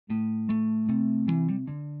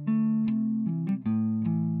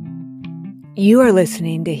You are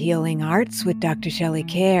listening to Healing Arts with Dr. Shelley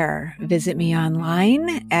Kerr. Visit me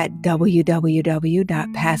online at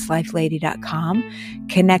www.pastlifelady.com.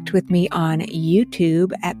 Connect with me on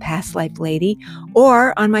YouTube at Past Life Lady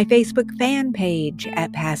or on my Facebook fan page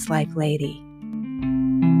at Past Life Lady.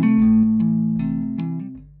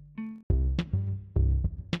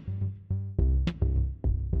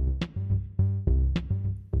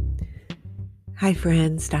 Hi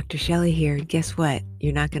friends, Dr. Shelley here. Guess what?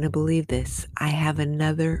 You're not going to believe this. I have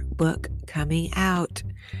another book coming out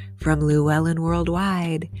from Llewellyn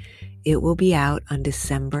Worldwide. It will be out on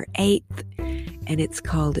December 8th, and it's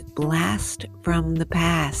called Blast from the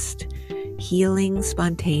Past, Healing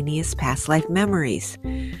Spontaneous Past Life Memories.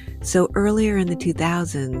 So earlier in the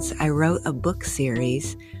 2000s, I wrote a book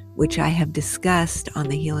series, which I have discussed on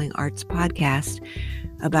the Healing Arts podcast,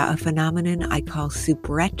 about a phenomenon I call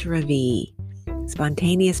superetravie.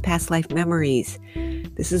 Spontaneous past life memories.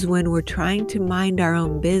 This is when we're trying to mind our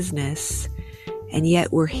own business, and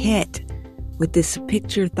yet we're hit with this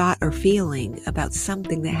picture, thought, or feeling about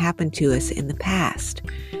something that happened to us in the past.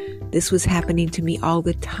 This was happening to me all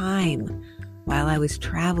the time while I was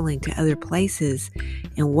traveling to other places,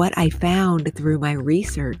 and what I found through my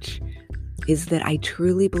research is that I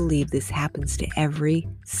truly believe this happens to every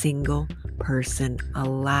single person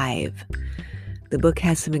alive. The book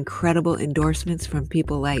has some incredible endorsements from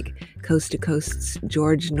people like Coast to Coast's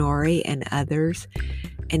George Norrie and others,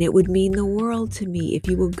 and it would mean the world to me if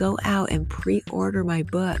you will go out and pre-order my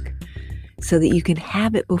book so that you can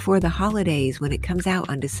have it before the holidays when it comes out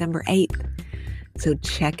on December 8th. So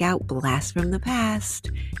check out Blast from the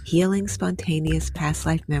Past, Healing Spontaneous Past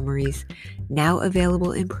Life Memories, now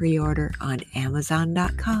available in pre-order on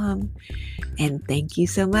Amazon.com. And thank you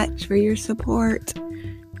so much for your support.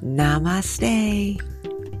 Namaste.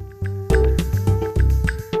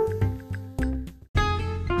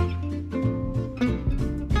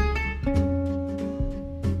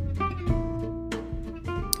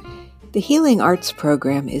 The Healing Arts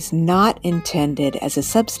program is not intended as a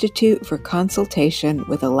substitute for consultation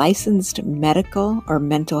with a licensed medical or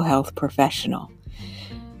mental health professional.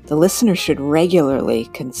 The listener should regularly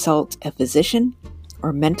consult a physician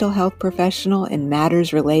or mental health professional in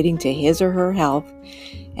matters relating to his or her health,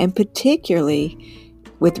 and particularly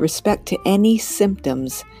with respect to any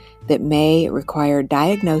symptoms that may require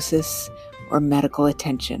diagnosis or medical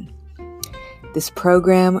attention. This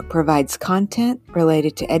program provides content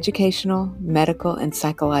related to educational, medical, and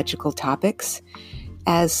psychological topics.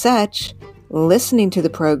 As such, listening to the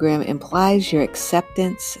program implies your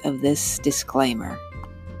acceptance of this disclaimer.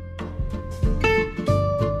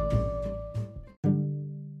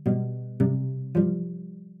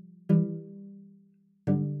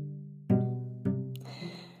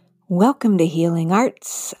 Welcome to Healing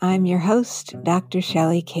Arts. I'm your host, Dr.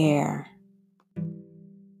 Shelley Kerr.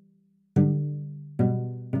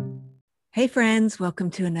 Hey friends, welcome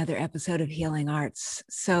to another episode of Healing Arts.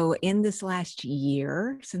 So in this last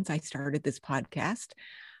year, since I started this podcast,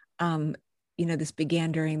 this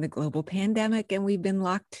began during the global pandemic and we've been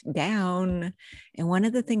locked down. And one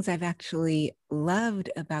of the things I've actually loved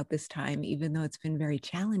about this time, even though it's been very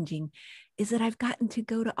challenging, is that I've gotten to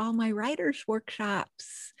go to all my writers'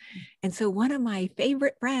 workshops. And so one of my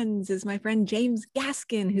favorite friends is my friend James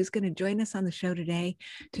Gaskin, who's going to join us on the show today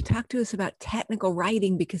to talk to us about technical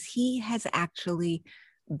writing, because he has actually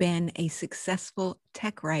been a successful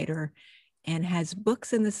tech writer and has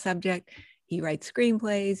books in the subject. He writes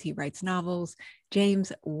screenplays, he writes novels.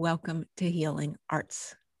 James, welcome to Healing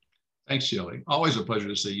Arts. Thanks, Shelley. Always a pleasure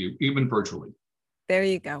to see you, even virtually. There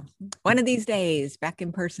you go. One of these days, back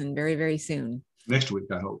in person very, very soon. Next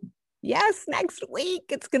week, I hope. Yes, next week.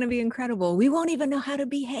 It's going to be incredible. We won't even know how to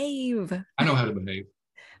behave. I know how to behave.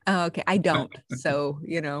 Oh, okay. I don't. So,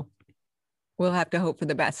 we'll have to hope for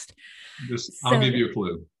the best. I'll give you a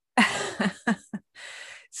clue.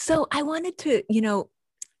 So I wanted to,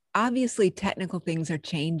 obviously technical things are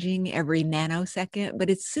changing every nanosecond, but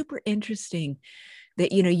it's super interesting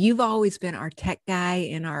that, you've always been our tech guy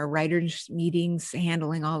in our writers' meetings,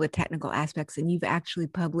 handling all the technical aspects, and you've actually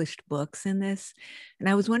published books in this. And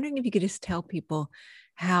I was wondering if you could just tell people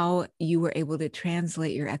how you were able to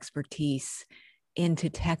translate your expertise into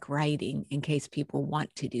tech writing in case people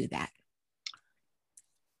want to do that.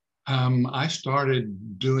 I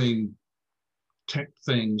started doing tech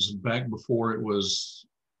things back before it was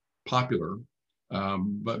popular,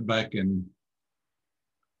 but back in,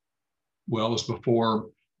 it was before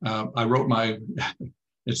I wrote my,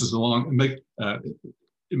 this is a long, it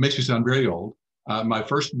makes me sound very old. My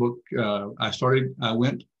first book, I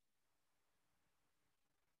went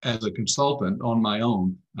as a consultant on my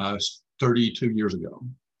own 32 years ago.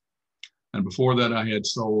 And before that, I had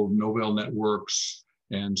sold Novell Networks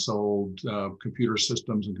and sold computer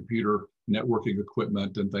systems and computer networking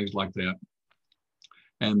equipment and things like that.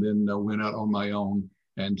 And then went out on my own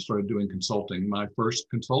and started doing consulting. My first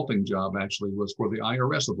consulting job actually was for the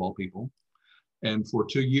IRS of all people. And for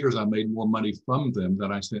 2 years, I made more money from them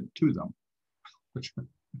than I sent to them. Which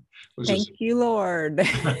Thank you, Lord.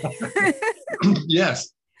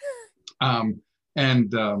 Yes. I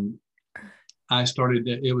started,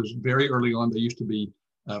 it was very early on. There used to be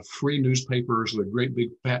free newspapers, the great big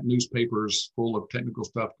fat newspapers full of technical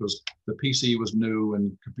stuff because the PC was new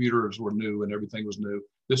and computers were new and everything was new.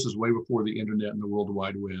 This is way before the internet and the World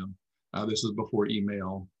Wide Web. This is before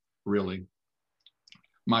email, really.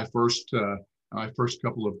 My first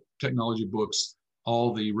couple of technology books,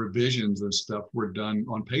 all the revisions and stuff were done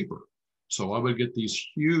on paper. So I would get these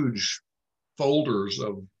huge folders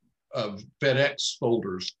of FedEx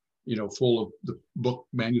folders, full of the book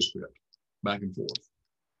manuscript back and forth.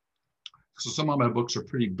 So some of my books are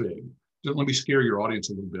pretty big. Let me scare your audience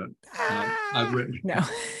a little bit.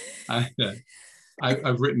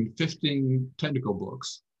 I've written 15 technical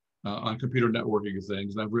books on computer networking and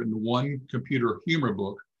things. And I've written one computer humor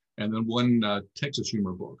book and then one Texas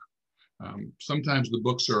humor book. Sometimes the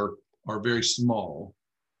books are very small,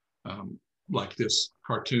 like this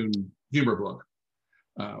cartoon humor book.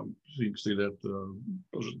 So you can see that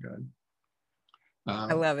those are the guys.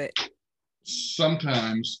 I love it.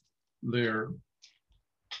 Sometimes they're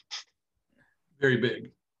very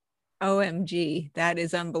big. OMG, that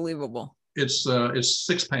is unbelievable. It's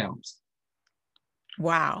 6 pounds.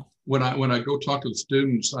 Wow. When I go talk to the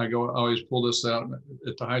students, I always pull this out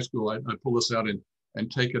at the high school. I pull this out and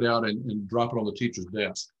take it out and drop it on the teacher's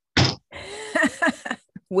desk.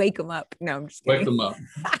 Wake them up. No, I'm just kidding. Wake them up.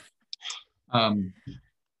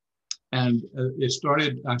 And I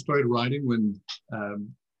started writing when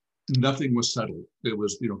nothing was settled. It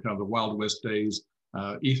was, kind of the Wild West days.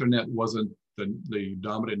 Ethernet wasn't the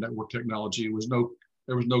dominant network technology.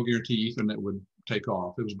 There was no guarantee Ethernet would take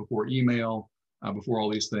off. It was before email, before all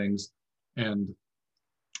these things. And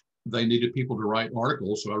they needed people to write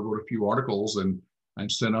articles. So I wrote a few articles and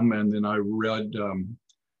sent them. And then I read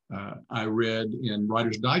in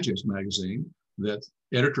Writer's Digest magazine that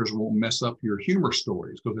editors won't mess up your humor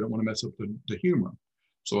stories because they don't want to mess up the humor.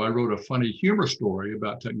 So I wrote a funny humor story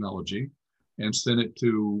about technology and sent it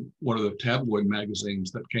to one of the tabloid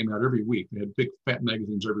magazines that came out every week. They had big fat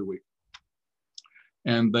magazines every week.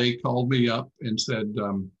 And they called me up and said,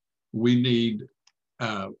 we need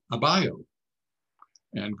a bio.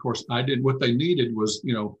 And of course, what they needed was,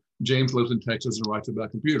 James lives in Texas and writes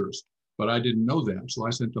about computers, but I didn't know that. So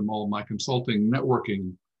I sent them all my consulting,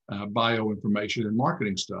 networking, bio information and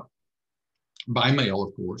marketing stuff by mail,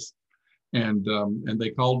 of course. And they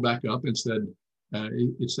called back up and said,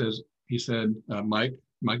 he said, Mike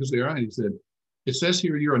is there. And he said, it says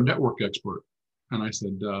here you're a network expert. And I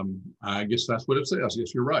said, I guess that's what it says.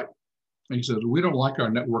 Yes, you're right. And he says, we don't like our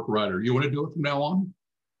network writer. You want to do it from now on?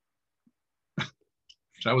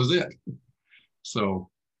 That was it. So.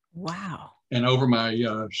 Wow. And over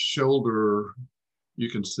my shoulder, you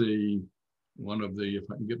can see one of the, if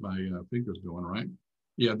I can get my fingers going right.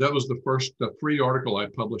 Yeah, that was the first free article I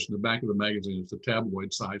published in the back of the magazine. It's a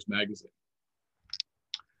tabloid sized magazine.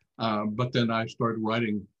 But then I started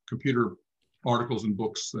writing computer articles and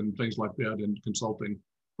books and things like that and consulting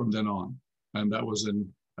from then on. And that was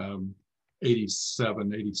in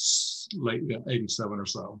 87 or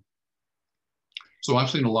so. So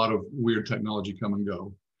I've seen a lot of weird technology come and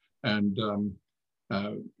go. And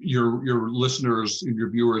your listeners and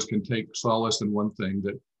your viewers can take solace in one thing,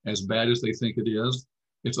 that as bad as they think it is,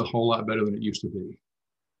 it's a whole lot better than it used to be.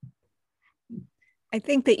 I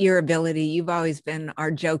think that your ability, you've always been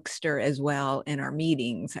our jokester as well in our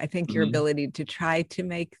meetings. I think your ability to try to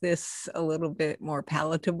make this a little bit more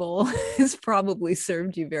palatable has probably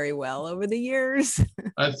served you very well over the years.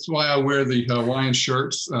 That's why I wear the Hawaiian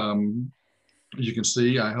shirts. You can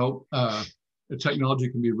see, I hope the technology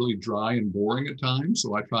can be really dry and boring at times.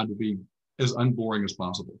 So I try to be as unboring as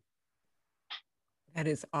possible. That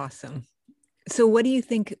is awesome. So what do you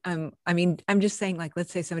think? I mean, I'm just saying, like,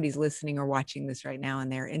 let's say somebody's listening or watching this right now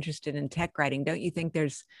and they're interested in tech writing. Don't you think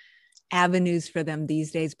there's avenues for them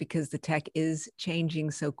these days because the tech is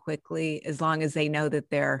changing so quickly, as long as they know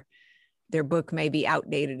that their book may be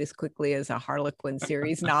outdated as quickly as a Harlequin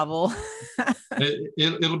series novel?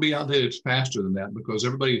 It'll be outdated faster than that because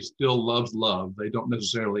everybody still loves love. They don't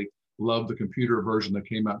necessarily love the computer version that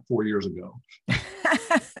came out 4 years ago.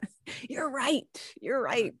 You're right. You're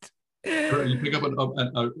right. You pick up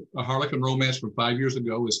a Harlequin romance from 5 years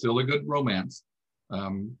ago is still a good romance.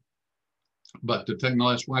 But the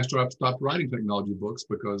technology, that's why I stopped writing technology books,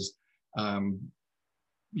 because,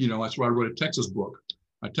 that's why I wrote a Texas book,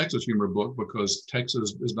 a Texas humor book, because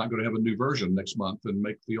Texas is not going to have a new version next month and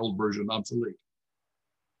make the old version obsolete.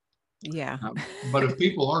 Yeah. But if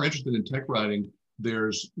people are interested in tech writing,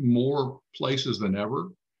 there's more places than ever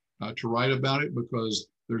to write about it, because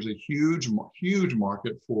there's a huge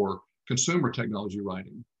market for consumer technology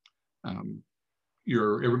writing.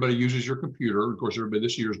 Everybody uses your computer. Of course, everybody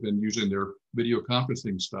this year has been using their video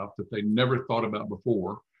conferencing stuff that they never thought about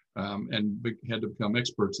before, and had to become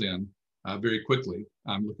experts in very quickly.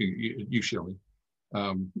 I'm looking at you, Shelley.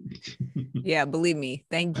 Yeah, believe me,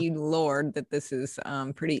 thank you, Lord, that this is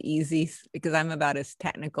pretty easy, because I'm about as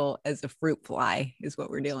technical as a fruit fly is what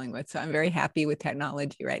we're dealing with. So I'm very happy with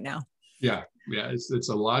technology right now. Yeah, it's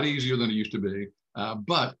a lot easier than it used to be,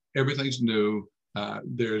 but everything's new.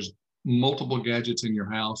 There's multiple gadgets in your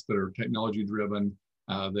house that are technology driven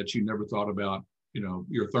that you never thought about.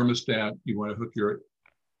 Your thermostat, you want to hook your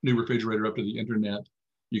new refrigerator up to the internet,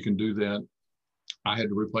 you can do that. I had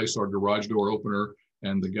to replace our garage door opener,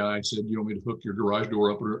 and the guy said, "You want me to hook your garage door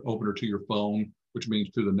opener to your phone," which means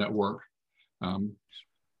to the network.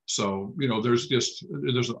 So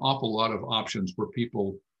there's an awful lot of options for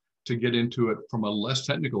people to get into it from a less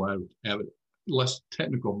technical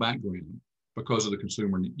background, because of the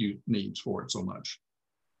consumer needs for it so much.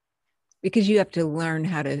 Because you have to learn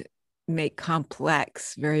how to make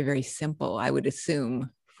complex very, very simple, I would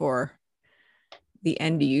assume, for the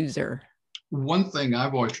end user. One thing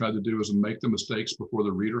I've always tried to do is make the mistakes before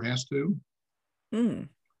the reader has to.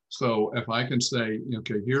 So if I can say,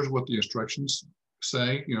 okay, here's what the instructions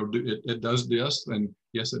say, it does this, and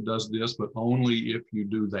yes, it does this, but only if you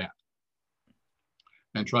do that.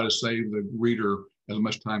 And try to save the reader as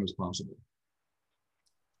much time as possible.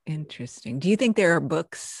 Interesting. Do you think there are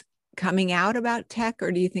books coming out about tech,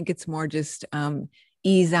 or do you think it's more just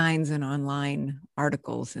e-zines and online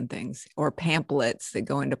articles and things, or pamphlets that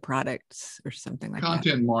go into products or something like that?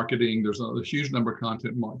 Content marketing. There's a huge amount of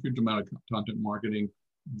content marketing.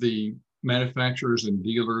 The manufacturers and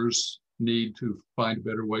dealers need to find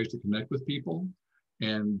better ways to connect with people,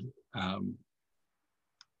 and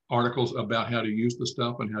articles about how to use the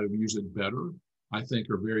stuff and how to use it better, I think,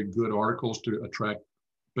 are very good articles to attract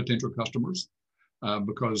potential customers,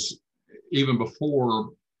 because even before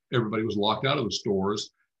everybody was locked out of the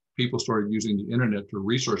stores, people started using the internet to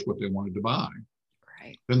research what they wanted to buy.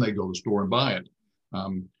 Right. Then they go to the store and buy it.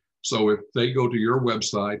 So if they go to your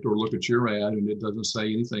website or look at your ad and it doesn't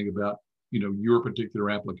say anything about your particular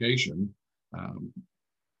application,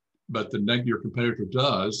 but your competitor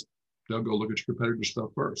does, they'll go look at your competitor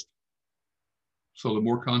stuff first. So the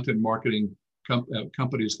more content marketing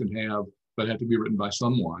companies can have, but have to be written by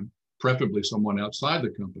someone, preferably someone outside the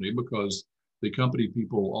company, because the company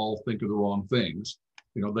people all think of the wrong things.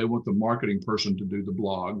 They want the marketing person to do the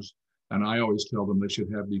blogs, and I always tell them they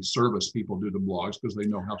should have the service people do the blogs, because they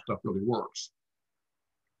know how stuff really works.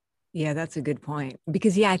 Yeah, that's a good point.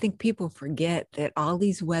 Because I think people forget that all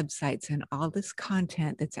these websites and all this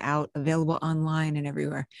content that's out available online and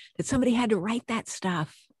everywhere, that somebody had to write that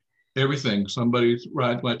stuff. Everything. Somebody's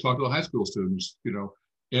right. When I talk to the high school students, you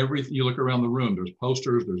look around the room, there's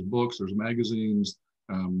posters, there's books, there's magazines,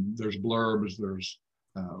 there's blurbs, there's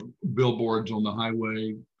billboards on the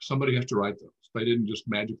highway. Somebody has to write those. They didn't just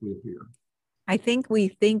magically appear. I think we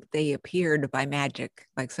think they appeared by magic,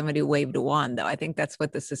 like somebody waved a wand, though. I think that's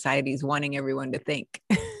what the society is wanting everyone to think.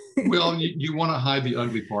 Well, you want to hide the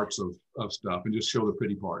ugly parts of stuff and just show the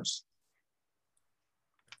pretty parts.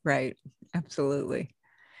 Right. Absolutely.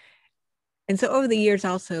 And so over the years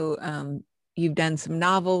also, you've done some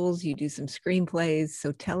novels, you do some screenplays.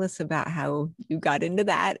 So tell us about how you got into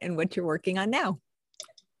that and what you're working on now.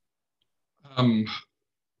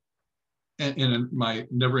 And in my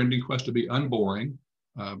never-ending quest to be unboring,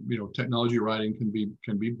 technology writing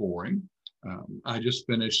can be boring. I just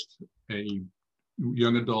finished a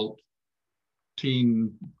young adult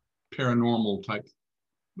teen paranormal type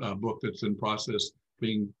book that's in process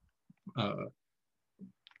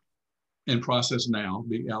now,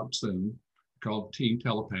 be out soon, called Teen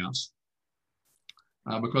Telepaths,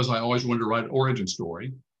 because I always wanted to write an origin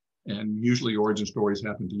story, and usually origin stories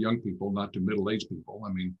happen to young people, not to middle-aged people.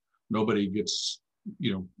 I mean, nobody gets,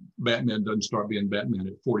 Batman doesn't start being Batman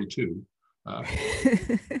at 42.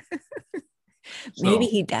 Maybe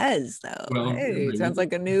he does, though. Well, hey, it sounds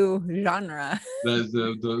like a new genre.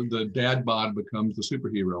 The dad bod becomes the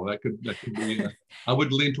superhero. That could be. I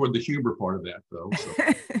would lean toward the humor part of that, though.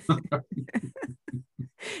 So.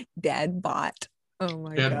 Dad bot. Oh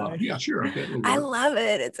my god. Yeah, sure. I love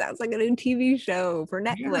it. It sounds like a new TV show for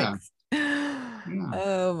Netflix. Yeah. Yeah.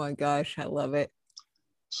 Oh my gosh, I love it.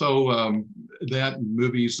 So that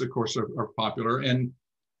movies, of course, are popular, and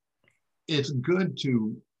it's good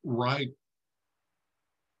to write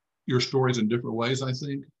your stories in different ways, I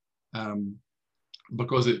think, um,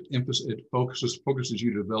 because it focuses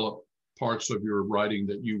you to develop parts of your writing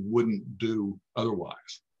that you wouldn't do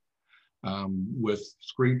otherwise. With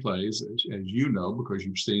screenplays, as you know, because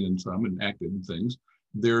you've seen in some and acted in things,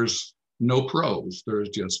 there's no prose. There's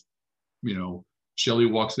just, Shelley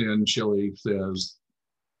walks in, Shelley says,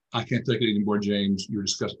 I can't take it anymore, James. You're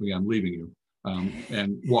disgusting me. I'm leaving you,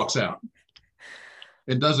 and walks out.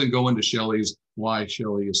 It doesn't go into Shelley's why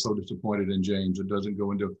Shelley is so disappointed in James. It doesn't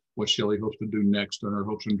go into what Shelley hopes to do next and her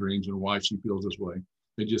hopes and dreams and why she feels this way.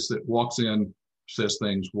 It just walks in, says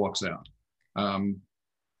things, walks out.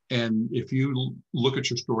 And if you look at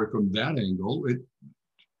your story from that angle,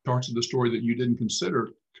 parts of the story that you didn't consider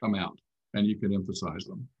come out, and you can emphasize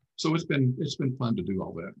them. So it's been fun to do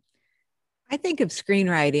all that. I think of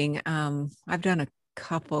screenwriting. I've done a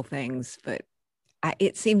couple things, but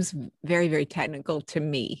it seems very, very technical to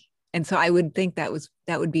me. And so I would think that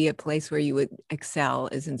would be a place where you would excel,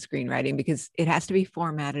 is in screenwriting, because it has to be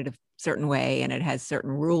formatted a certain way and it has certain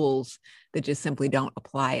rules that just simply don't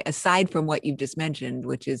apply, aside from what you've just mentioned,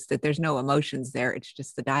 which is that there's no emotions there. It's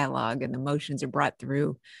just the dialogue, and the emotions are brought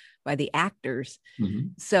through by the actors. Mm-hmm.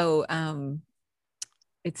 So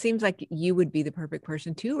it seems like you would be the perfect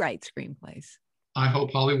person to write screenplays. I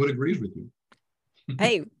hope Hollywood agrees with you.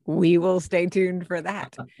 Hey, we will stay tuned for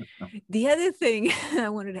that. The other thing I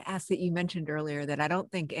wanted to ask that you mentioned earlier that I don't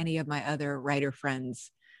think any of my other writer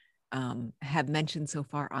friends have mentioned so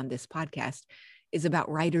far on this podcast is about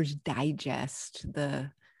Writer's Digest,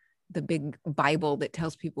 the big Bible that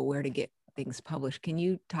tells people where to get things published. Can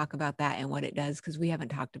you talk about that and what it does? Because we haven't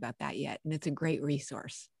talked about that yet, and it's a great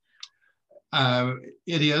resource.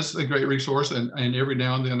 It is a great resource, and every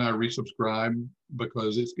now and then I resubscribe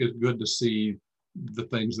because it's good to see the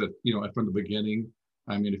things that, from the beginning.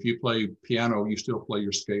 I mean, if you play piano, you still play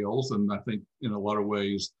your scales, and I think in a lot of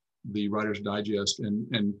ways the Writer's Digest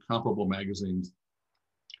and comparable magazines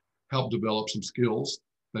help develop some skills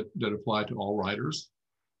that apply to all writers.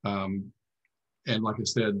 And like I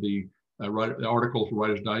said, the article for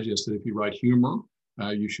Writer's Digest said if you write humor,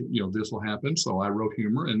 you should, this will happen. So I wrote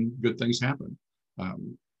humor, and good things happen.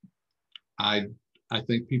 I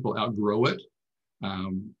think people outgrow it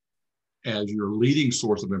as your leading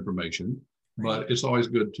source of information, but it's always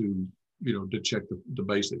good to check the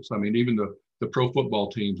basics. I mean, even the pro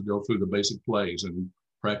football teams go through the basic plays and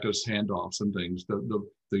practice handoffs and things,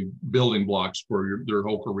 the building blocks for their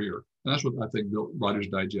whole career. And that's what I think Writer's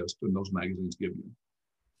Digest and those magazines give you.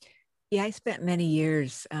 Yeah, I spent many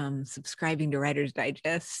years subscribing to Writer's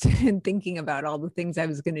Digest and thinking about all the things I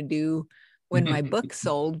was going to do when my book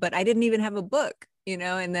sold, but I didn't even have a book,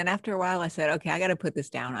 and then after a while I said, okay, I got to put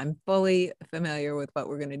this down. I'm fully familiar with what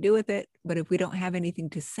we're going to do with it, but if we don't have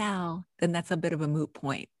anything to sell, then that's a bit of a moot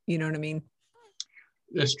point. You know what I mean?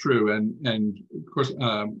 That's true. And of course,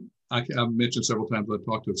 I've mentioned several times I've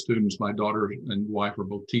talked to students. My daughter and wife are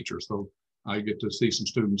both teachers, so I get to see some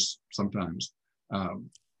students sometimes.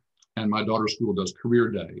 And my daughter's school does career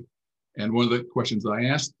day. And one of the questions I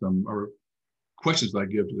asked them, or questions I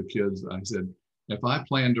give to the kids, I said, if I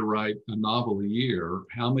plan to write a novel a year,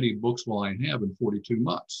 how many books will I have in 42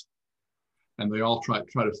 months? And they all try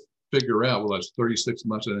to figure out, well, that's 36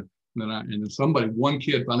 months. And then one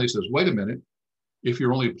kid finally says, wait a minute, if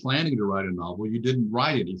you're only planning to write a novel, you didn't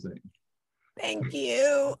write anything. Thank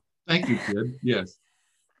you. Thank you, kid. Yes.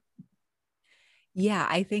 Yeah,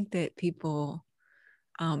 I think that people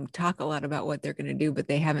talk a lot about what they're going to do, but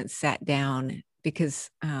they haven't sat down, because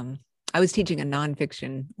I was teaching a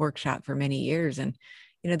nonfiction workshop for many years, and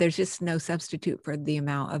there's just no substitute for the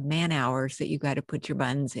amount of man hours that you got to put your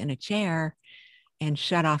buns in a chair and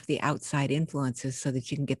shut off the outside influences so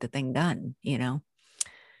that you can get the thing done.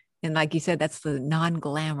 And like you said, that's the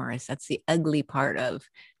non-glamorous, that's the ugly part of,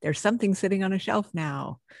 there's something sitting on a shelf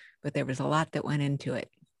now, but there was a lot that went into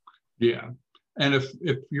it. Yeah. And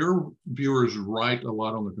if your viewers write a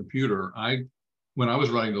lot on the computer, when I was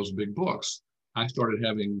writing those big books, I started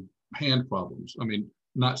having hand problems. I mean,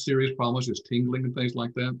 not serious problems, just tingling and things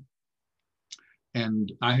like that.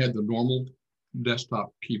 And I had the normal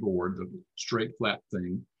desktop keyboard, the straight flat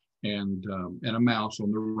thing, and a mouse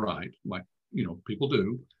on the right, like people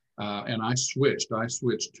do. And I switched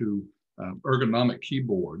to ergonomic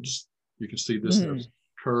keyboards. You can see this as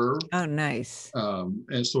curve. Oh, nice.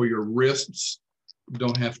 And so your wrists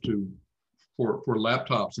don't have to, for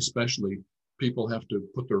laptops especially, people have to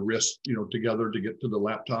put their wrists together to get to the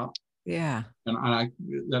laptop. Yeah. And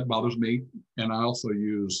that bothers me. And I also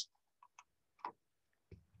use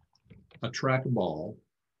a trackball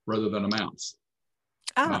rather than a mouse.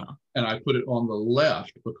 Oh, And I put it on the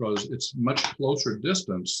left because it's much closer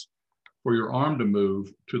distance for your arm to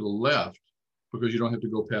move to the left because you don't have to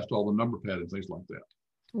go past all the number pad and things like that.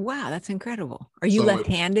 wow, that's incredible. Are you So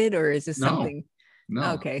left-handed or is this no, something?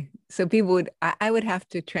 no, Okay. So people would, I would have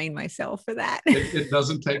to train myself for that. it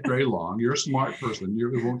doesn't take very long. You're a smart person.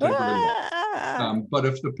 It won't take very long. But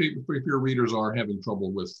if your readers are having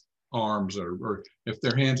trouble with arms or if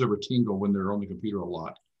their hands ever tingle when they're on the computer a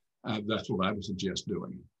lot, that's what I would suggest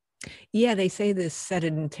doing. Yeah, they say this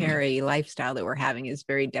sedentary lifestyle that we're having is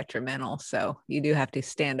very detrimental. So you do have to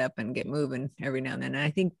stand up and get moving every now and then. And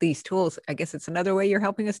I think these tools, I guess it's another way you're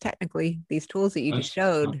helping us technically. These tools that you just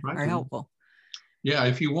showed are helpful. Yeah,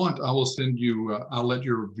 if you want, I will send you, I'll let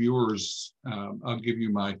your viewers, I'll give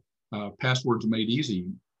you my Passwords Made Easy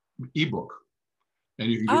ebook.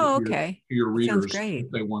 And you can give it to your readers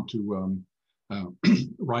if they want to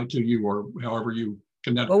write to you or however you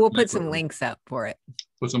connect. Well, we'll put some links up for it.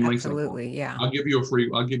 Put some links up. Absolutely, yeah. I'll give you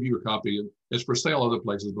a copy. It's for sale other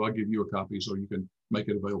places, but I'll give you a copy so you can make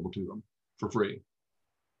it available to them for free.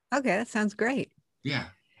 Okay, that sounds great. Yeah.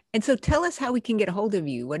 And so tell us how we can get a hold of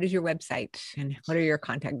you. What is your website and what are your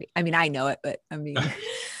contact? I mean, I know it, but I mean,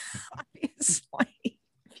 obviously,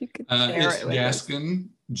 if you could share it's Gaskin,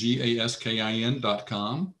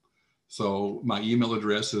 GASKIN.com. So my email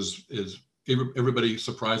address is everybody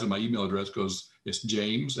surprised at my email address because it's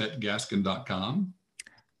james@gaskin.com.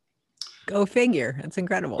 Go figure. That's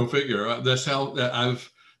incredible. Go figure. That's how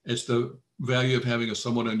it's the value of having a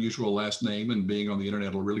somewhat unusual last name and being on the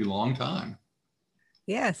internet a really long time.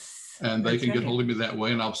 Yes. And they can get hold of me that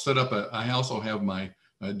way. And I'll set up I also have my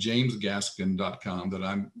jamesgaskin.com that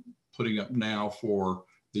I'm putting up now for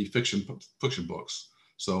the fiction books.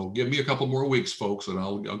 So give me a couple more weeks, folks, and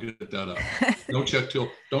I'll get that up. Don't check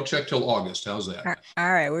till August. How's that?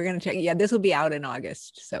 All right, we're gonna check. Yeah, this will be out in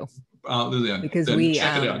August. So then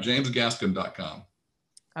check it out, jamesgaskin.com.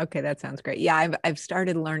 Okay, that sounds great. Yeah, I've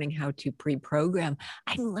started learning how to pre-program.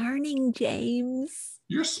 I'm learning, James.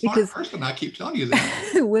 You're a smart person. I keep telling you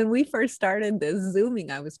that. When we first started this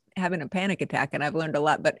Zooming, I was having a panic attack, and I've learned a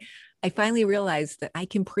lot. But I finally realized that I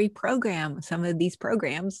can pre-program some of these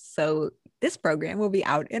programs. So this program will be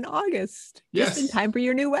out in August, just in time for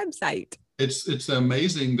your new website. It's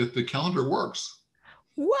amazing that the calendar works.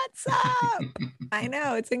 What's up? I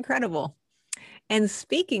know, it's incredible. And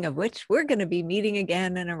speaking of which, we're going to be meeting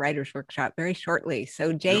again in a writer's workshop very shortly.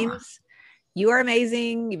 So James, you are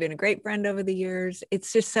amazing. You've been a great friend over the years.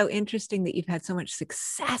 It's just so interesting that you've had so much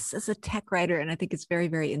success as a tech writer. And I think it's very,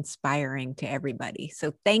 very inspiring to everybody.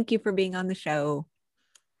 So thank you for being on the show.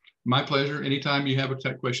 My pleasure. Anytime you have a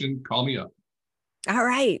tech question, call me up. All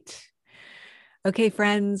right. Okay,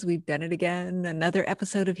 friends, we've done it again. Another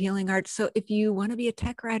episode of Healing Arts. So if you want to be a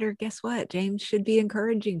tech writer, guess what? James should be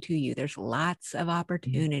encouraging to you. There's lots of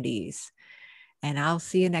opportunities. And I'll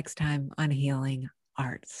see you next time on Healing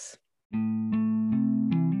Arts.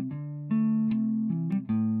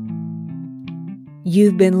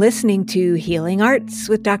 You've been listening to Healing Arts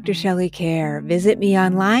with Dr. Shelley Kerr. Visit me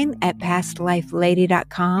online at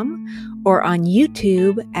pastlifelady.com or on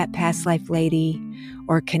YouTube at Past Life Lady,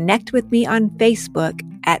 or connect with me on Facebook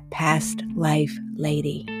at Past Life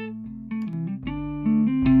Lady.